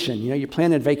vacation. You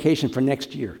plan a vacation for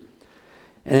next year.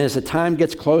 And as the time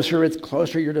gets closer, it's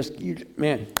closer.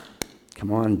 Man,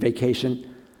 come on,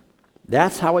 vacation.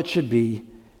 That's how it should be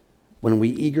when we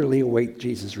eagerly await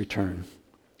Jesus' return.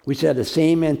 We should have the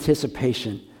same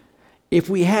anticipation. If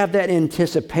we have that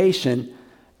anticipation,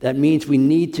 that means we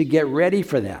need to get ready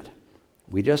for that.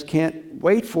 We just can't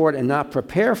wait for it and not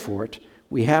prepare for it.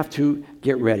 We have to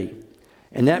get ready.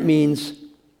 And that means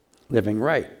living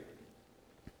right.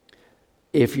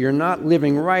 If you're not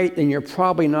living right, then you're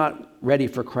probably not ready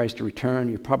for Christ to return.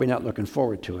 You're probably not looking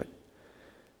forward to it.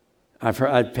 I've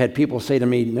had people say to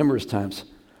me numerous times,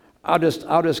 I'll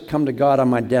just come to God on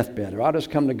my deathbed, or I'll just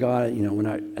come to God, when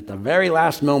at the very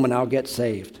last moment I'll get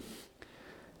saved.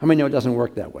 How many know it doesn't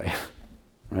work that way,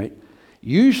 right?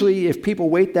 Usually if people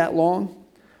wait that long,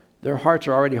 their hearts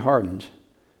are already hardened,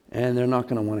 and they're not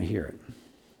going to want to hear it.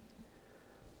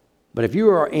 But if you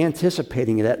are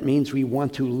anticipating it, that means we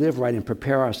want to live right and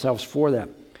prepare ourselves for that.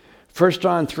 1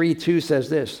 John 3:2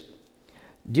 says this,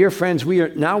 Dear friends, we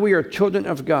are children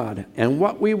of God, and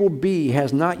what we will be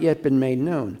has not yet been made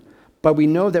known. But we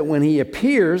know that when he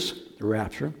appears, the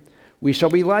rapture, we shall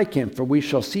be like him, for we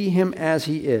shall see him as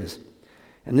he is.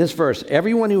 And this verse,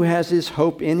 everyone who has his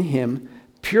hope in him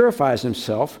purifies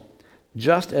himself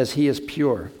just as he is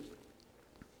pure.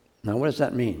 Now, what does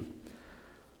that mean?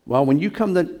 Well, when you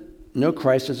come to know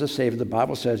Christ as a Savior, the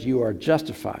Bible says you are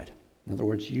justified. In other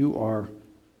words, you are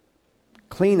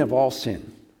clean of all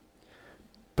sin.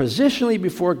 Positionally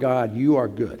before God, you are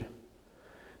good.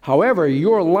 However,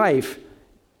 your life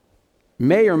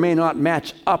may or may not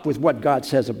match up with what God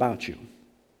says about you.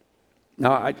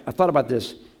 Now, I thought about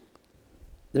this.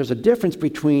 There's a difference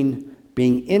between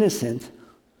being innocent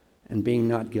and being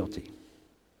not guilty.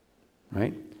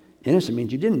 Right? Innocent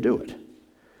means you didn't do it.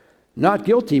 Not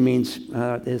guilty means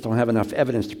they don't have enough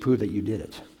evidence to prove that you did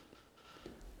it.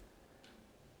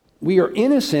 We are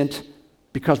innocent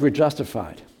because we're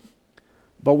justified.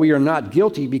 But we are not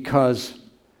guilty because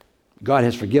God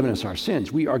has forgiven us our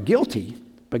sins. We are guilty,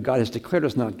 but God has declared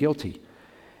us not guilty.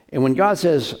 And when God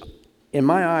says, in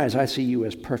my eyes, I see you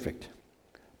as perfect,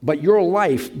 but your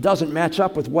life doesn't match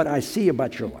up with what I see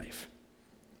about your life.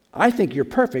 I think you're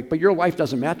perfect, but your life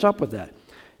doesn't match up with that.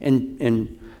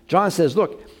 And John says,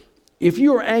 look, if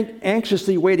you are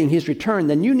anxiously waiting his return,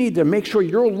 then you need to make sure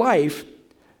your life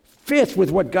fits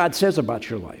with what God says about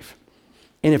your life.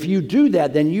 And if you do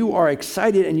that, then you are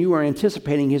excited and you are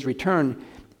anticipating his return.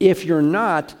 If you're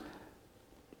not,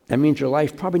 that means your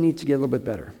life probably needs to get a little bit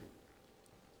better.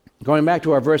 Going back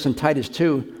to our verse in Titus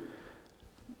 2,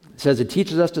 it says it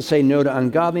teaches us to say no to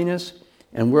ungodliness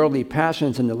and worldly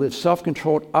passions and to live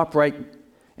self-controlled, upright,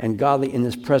 and godly in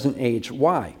this present age.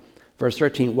 Why? Verse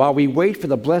 13, while we wait for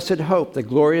the blessed hope, the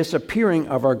glorious appearing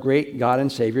of our great God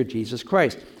and Savior, Jesus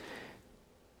Christ.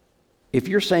 If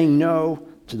you're saying no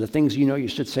to the things you know you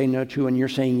should say no to, and you're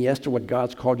saying yes to what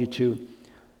God's called you to,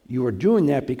 you are doing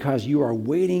that because you are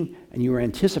waiting and you are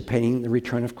anticipating the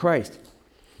return of Christ.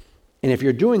 And if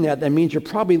you're doing that, that means you're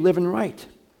probably living right.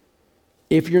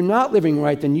 If you're not living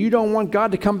right, then you don't want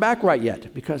God to come back right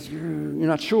yet because you're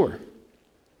not sure.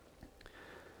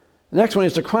 The next one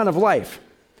is the crown of life.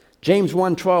 James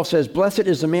 1:12 says, blessed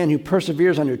is the man who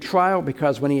perseveres under trial,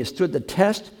 because when he has stood the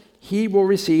test, he will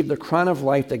receive the crown of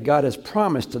life that God has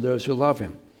promised to those who love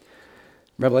him.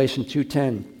 Revelation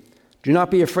 2:10, do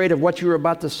not be afraid of what you are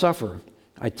about to suffer.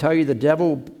 I tell you, the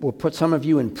devil will put some of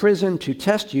you in prison to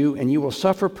test you, and you will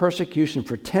suffer persecution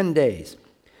for 10 days.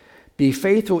 Be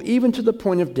faithful even to the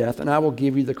point of death, and I will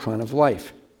give you the crown of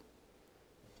life.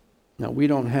 Now, we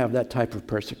don't have that type of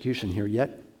persecution here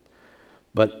yet,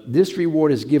 but this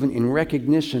reward is given in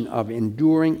recognition of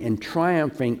enduring and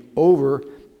triumphing over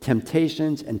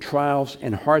temptations and trials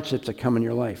and hardships that come in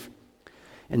your life.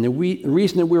 And the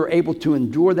reason that we're able to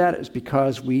endure that is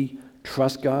because we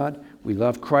trust God, we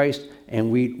love Christ, and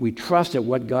we trust that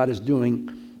what God is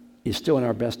doing is still in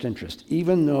our best interest,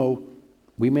 even though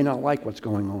we may not like what's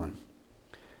going on.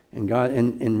 And God,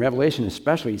 in Revelation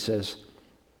especially, he says,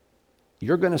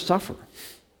 you're going to suffer.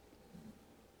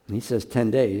 And he says 10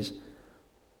 days,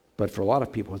 but for a lot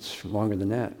of people it's longer than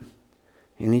that.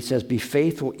 And he says, be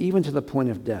faithful even to the point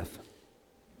of death.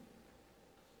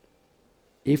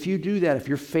 If you do that, if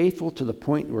you're faithful to the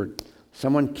point where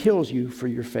someone kills you for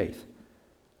your faith,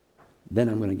 then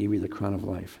I'm going to give you the crown of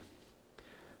life.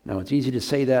 Now, it's easy to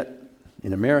say that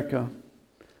in America,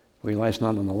 where your life's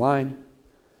not on the line.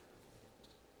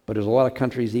 But there's a lot of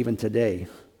countries even today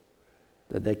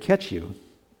that they catch you,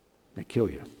 they kill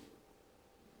you.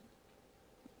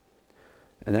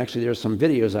 And actually, there's some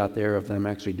videos out there of them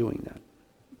actually doing that,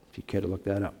 if you care to look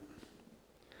that up.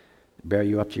 Bear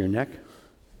you up to your neck,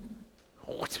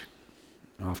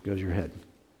 off goes your head.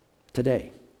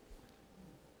 Today.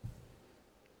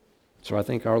 So I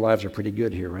think our lives are pretty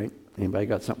good here, right? Anybody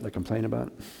got something to complain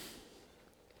about?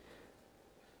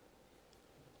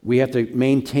 We have to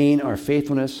maintain our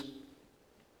faithfulness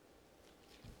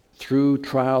through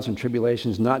trials and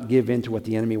tribulations, not give in to what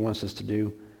the enemy wants us to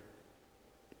do.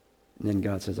 And then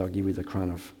God says, I'll give you the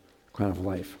crown of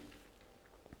life.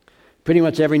 Pretty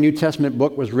much every New Testament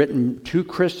book was written to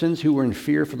Christians who were in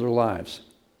fear for their lives.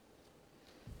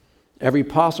 Every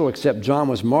apostle except John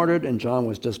was martyred, and John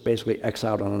was just basically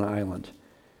exiled on an island.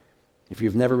 If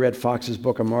you've never read Fox's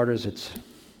Book of Martyrs,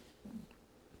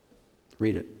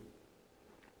 read it.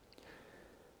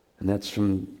 And that's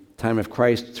from time of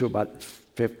Christ to about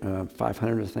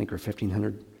 500, I think, or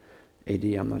 1500 AD,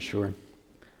 I'm not sure.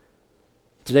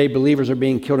 Today, believers are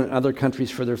being killed in other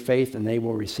countries for their faith, and they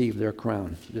will receive their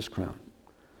crown, this crown.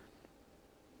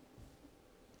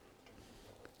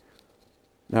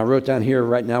 Now, I wrote down here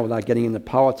right now, without getting into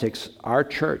politics, our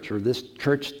church, or this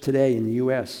church today in the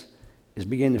U.S., is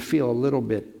beginning to feel a little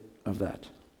bit of that.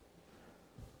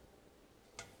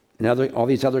 In all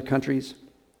these other countries,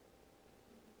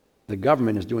 the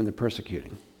government is doing the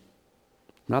persecuting.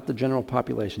 Not the general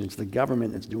population, it's the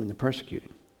government that's doing the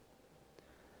persecuting.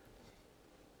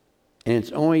 And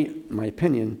it's only, in my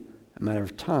opinion, a matter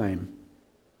of time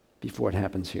before it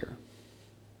happens here.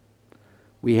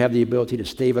 We have the ability to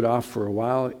stave it off for a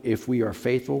while if we are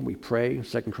faithful. We pray,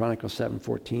 2 Chronicles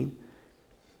 7:14.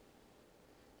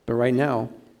 But right now,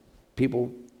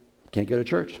 people can't go to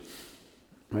church,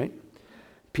 right?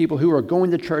 People who are going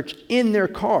to church in their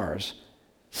cars,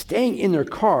 staying in their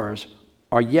cars,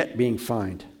 are yet being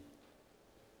fined,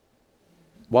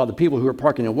 while the people who are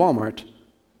parking at Walmart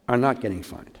are not getting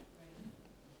fined.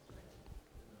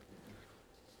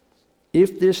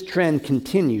 If this trend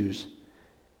continues,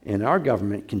 and our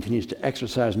government continues to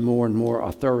exercise more and more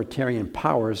authoritarian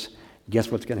powers,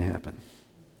 guess what's going to happen?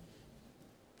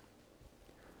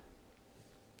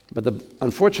 But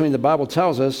unfortunately, the Bible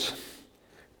tells us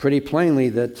pretty plainly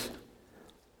that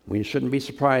we shouldn't be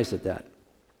surprised at that.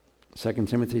 2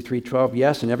 Timothy 3:12,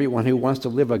 yes, and everyone who wants to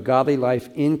live a godly life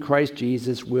in Christ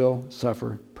Jesus will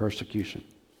suffer persecution.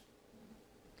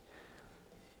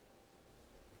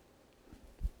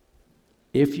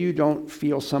 If you don't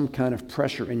feel some kind of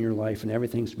pressure in your life and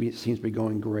everything seems to be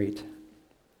going great,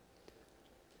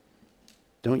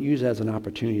 don't use it as an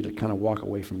opportunity to kind of walk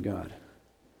away from God.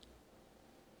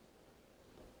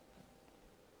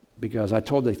 Because I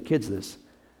told the kids this.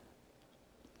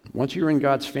 Once you're in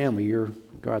God's family, you're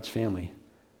God's family.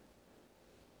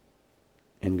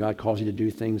 And God calls you to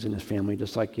do things in His family,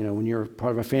 just like, when you're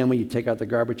part of a family, you take out the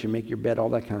garbage, you make your bed, all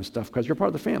that kind of stuff, because you're part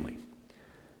of the family.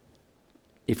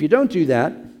 If you don't do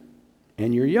that,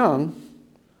 and you're young,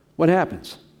 what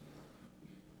happens?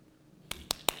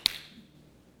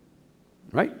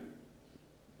 Right?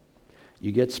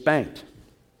 You get spanked.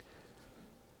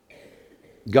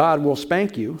 God will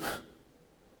spank you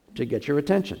to get your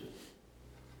attention,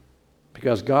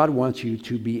 because God wants you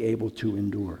to be able to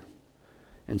endure.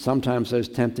 And sometimes those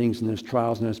temptings and those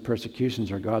trials and those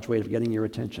persecutions are God's way of getting your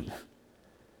attention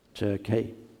to,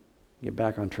 okay, get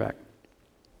back on track.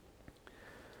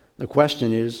 The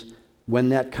question is, when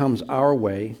that comes our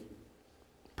way,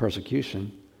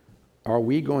 persecution, are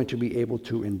we going to be able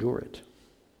to endure it?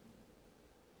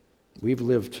 We've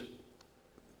lived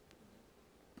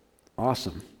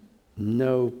awesome.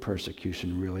 No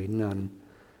persecution, really, none.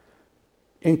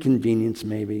 Inconvenience,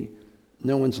 maybe.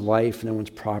 No one's life, no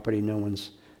one's property, no one's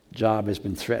job has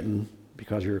been threatened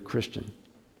because you're a Christian.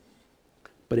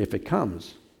 But if it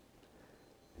comes,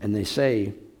 and they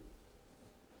say,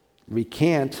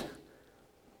 recant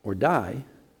or die,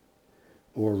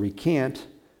 or recant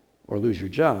or lose your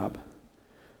job,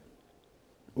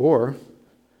 or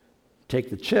take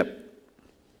the chip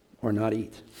or not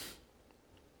eat,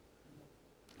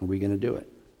 are we going to do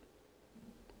it?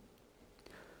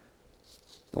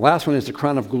 The last one is the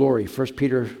crown of glory. 1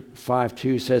 Peter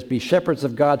 5:2 says, be shepherds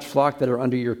of God's flock that are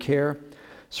under your care,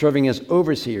 serving as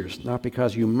overseers, not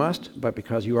because you must, but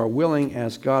because you are willing,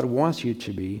 as God wants you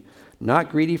to be,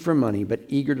 not greedy for money, but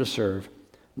eager to serve,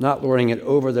 not lording it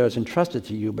over those entrusted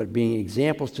to you, but being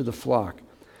examples to the flock.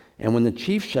 And when the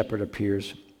chief shepherd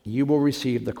appears, you will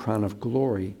receive the crown of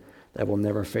glory that will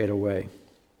never fade away.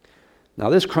 Now,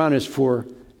 this crown is for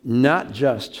not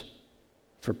just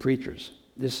for preachers.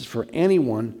 This is for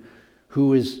anyone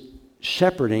who is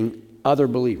shepherding other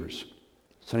believers.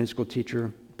 Sunday school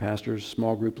teacher, pastors,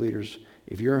 small group leaders.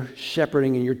 If you're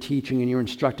shepherding and you're teaching and you're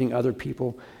instructing other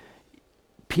people,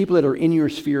 people that are in your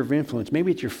sphere of influence,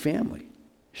 maybe it's your family,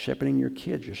 shepherding your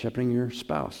kids, you're shepherding your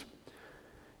spouse.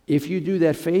 If you do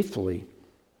that faithfully,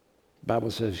 the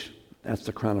Bible says that's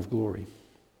the crown of glory.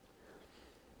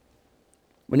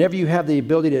 Whenever you have the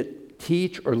ability to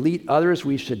teach or lead others,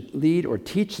 we should lead or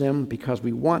teach them because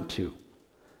we want to,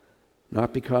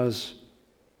 not because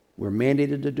we're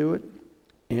mandated to do it,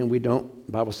 and we don't,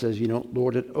 the Bible says you don't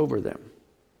lord it over them.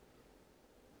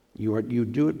 You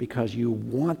do it because you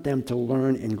want them to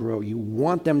learn and grow. You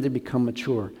want them to become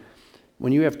mature.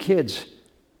 When you have kids,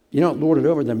 you don't lord it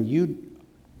over them. You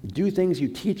do things, you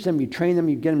teach them, you train them,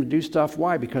 you get them to do stuff.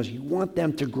 Why? Because you want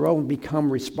them to grow and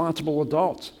become responsible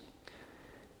adults.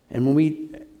 And when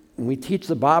we teach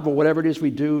the Bible, whatever it is we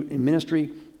do in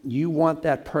ministry, you want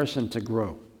that person to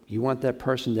grow. You want that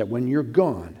person that when you're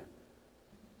gone,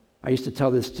 I used to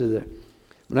tell this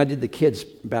when I did the kids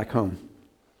back home,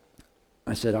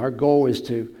 I said, our goal is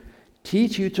to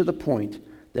teach you to the point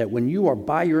that when you are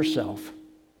by yourself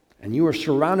and you are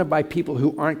surrounded by people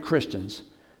who aren't Christians,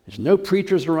 there's no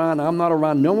preachers around, I'm not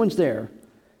around, no one's there,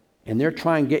 and they're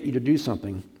trying to get you to do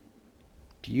something,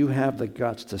 do you have the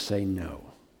guts to say no?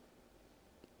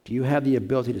 Do you have the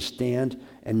ability to stand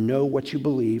and know what you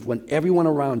believe when everyone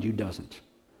around you doesn't?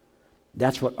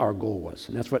 That's what our goal was,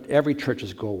 and that's what every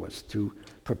church's goal was, to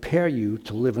prepare you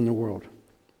to live in the world.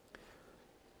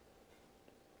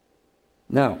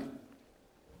 Now,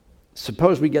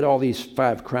 suppose we get all these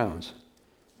 5 crowns.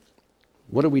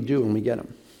 What do we do when we get them?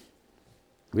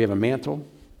 Do we have a mantle?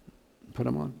 Put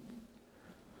them on?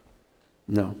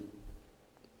 No.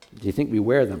 Do you think we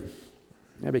wear them?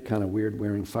 That'd be kind of weird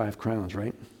wearing 5 crowns,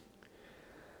 right?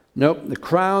 Nope. The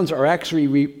crowns are actually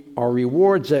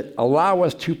rewards that allow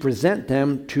us to present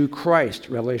them to Christ,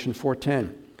 Revelation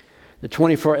 4:10. The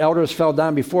 24 elders fell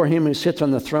down before him who sits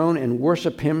on the throne and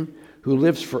worship him who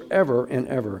lives forever and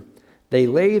ever. They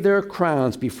lay their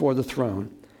crowns before the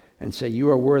throne and say, "You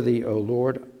are worthy, O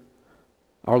Lord,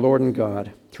 our Lord and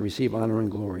God, to receive honor and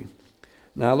glory."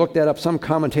 Now, I looked that up. Some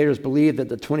commentators believe that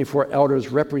the 24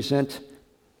 elders represent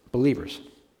believers.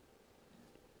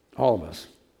 All of us.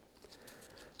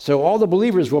 So all the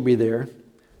believers will be there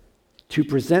to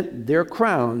present their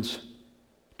crowns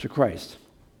to Christ.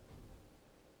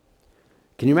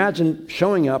 Can you imagine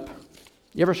showing up?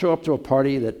 You ever show up to a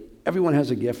party that everyone has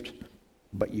a gift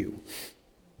but you?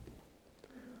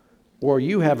 Or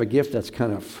you have a gift that's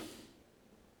kind of...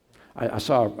 I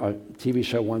saw a TV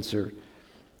show once where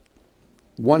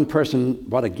one person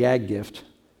brought a gag gift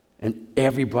and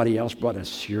everybody else brought a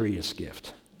serious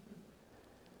gift.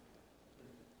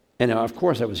 And of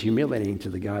course, that was humiliating to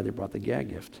the guy that brought the gag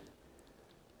gift.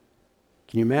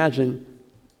 Can you imagine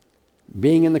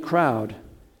being in the crowd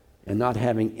and not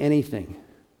having anything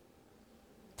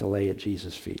to lay at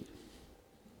Jesus' feet?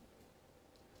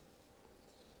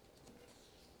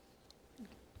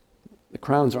 The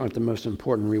crowns aren't the most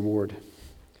important reward.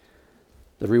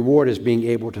 The reward is being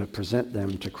able to present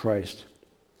them to Christ.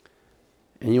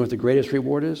 And you know what the greatest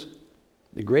reward is?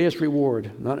 The greatest reward,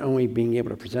 not only being able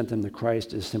to present them to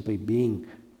Christ, is simply being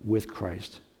with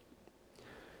Christ.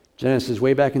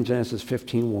 Way back in Genesis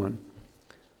 15:1, and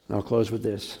I'll close with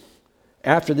this.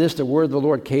 After this, the word of the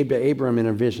Lord came to Abram in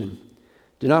a vision.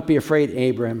 "Do not be afraid,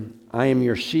 Abram. I am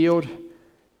your shield,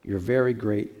 your very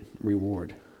great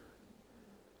reward."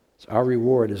 So our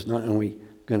reward is not only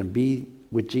going to be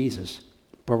with Jesus,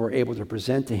 but we're able to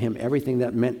present to him everything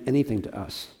that meant anything to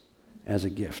us as a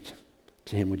gift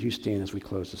to him. Would you stand as we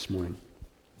close this morning?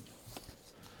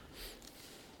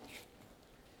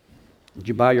 Would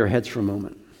you bow your heads for a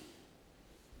moment?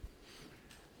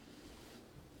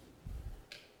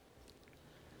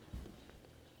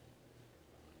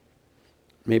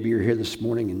 Maybe you're here this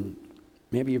morning and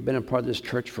maybe you've been a part of this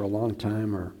church for a long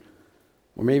time or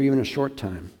maybe even a short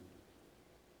time,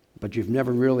 but you've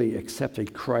never really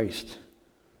accepted Christ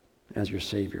as your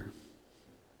Savior.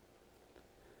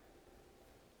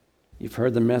 You've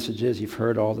heard the messages, you've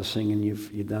heard all the singing,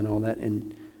 you've done all that,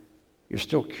 and you're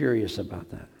still curious about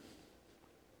that.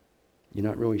 You're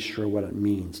not really sure what it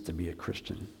means to be a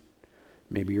Christian.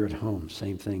 Maybe you're at home,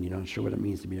 same thing. You're not sure what it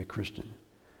means to be a Christian.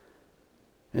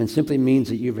 And it simply means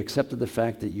that you've accepted the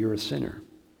fact that you're a sinner,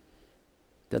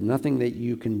 that nothing that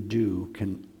you can do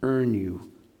can earn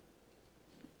you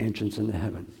entrance into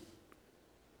heaven.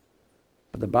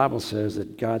 But the Bible says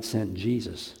that God sent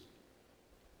Jesus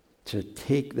to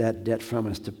take that debt from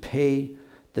us, to pay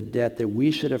the debt that we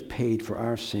should have paid for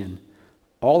our sin.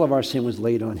 All of our sin was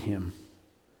laid on him.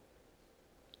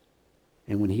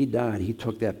 And when he died, he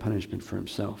took that punishment for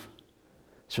himself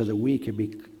so that we could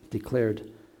be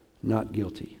declared not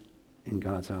guilty in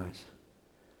God's eyes.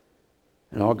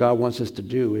 And all God wants us to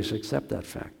do is accept that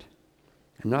fact.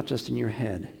 And not just in your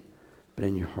head, but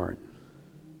in your heart.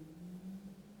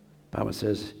 The Bible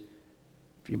says,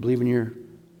 if you believe in your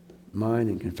mind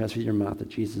and confess with your mouth that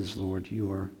Jesus is Lord,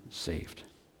 you are saved.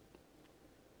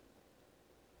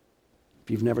 If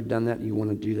you've never done that and you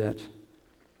want to do that,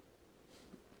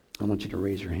 I want you to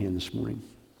raise your hand this morning.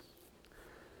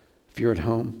 If you're at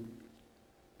home,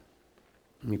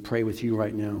 let me pray with you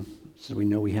right now so we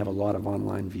know we have a lot of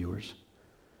online viewers.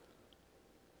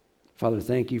 Father,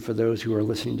 thank you for those who are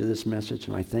listening to this message,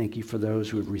 and I thank you for those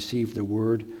who have received the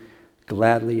word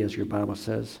gladly, as your Bible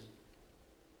says.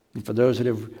 And for those that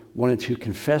have wanted to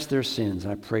confess their sins,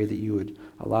 I pray that you would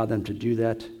allow them to do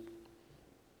that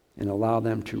and allow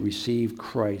them to receive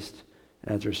Christ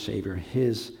as their Savior,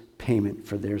 his payment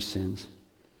for their sins.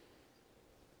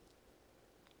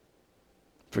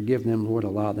 Forgive them, Lord.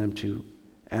 Allow them to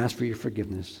ask for your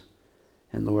forgiveness.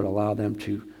 And Lord, allow them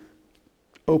to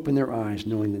open their eyes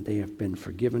knowing that they have been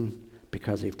forgiven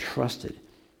because they've trusted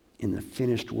in the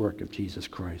finished work of Jesus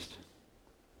Christ.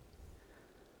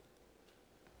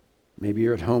 Maybe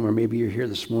you're at home, or maybe you're here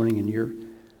this morning and you're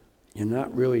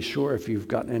not really sure if you've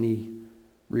gotten any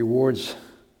rewards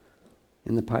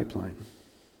in the pipeline.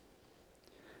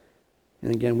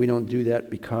 And again, we don't do that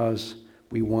because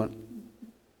we want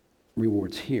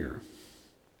rewards here.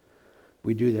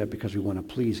 We do that because we want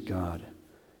to please God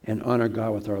and honor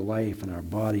God with our life and our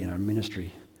body and our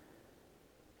ministry.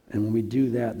 And when we do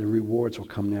that, the rewards will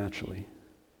come naturally.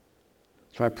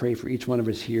 So I pray for each one of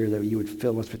us here that you would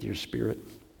fill us with your Spirit.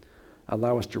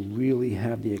 Allow us to really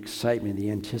have the excitement,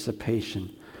 the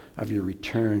anticipation of your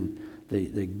return,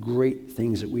 the great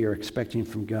things that we are expecting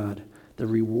from God, the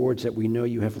rewards that we know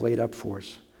you have laid up for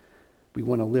us. We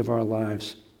want to live our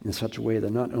lives in such a way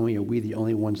that not only are we the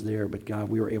only ones there, but God,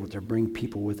 we are able to bring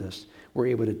people with us. We're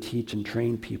able to teach and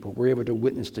train people. We're able to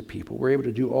witness to people. We're able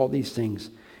to do all these things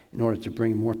in order to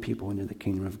bring more people into the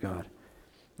kingdom of God.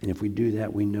 And if we do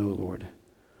that, we know, Lord,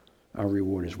 our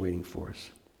reward is waiting for us.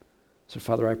 So,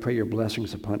 Father, I pray your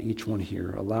blessings upon each one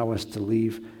here. Allow us to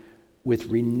leave with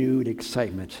renewed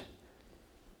excitement,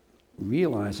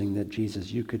 realizing that, Jesus,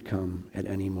 you could come at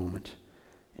any moment,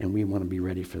 and we want to be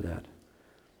ready for that.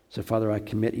 So, Father, I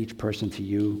commit each person to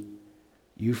you.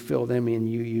 You fill them in,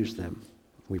 you use them.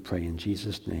 We pray in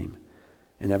Jesus' name.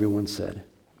 And everyone said,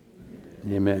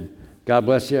 Amen. God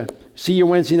bless you. See you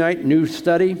Wednesday night. New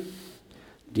study,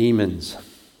 demons.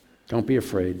 Don't be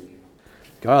afraid.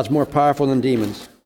 God's more powerful than demons.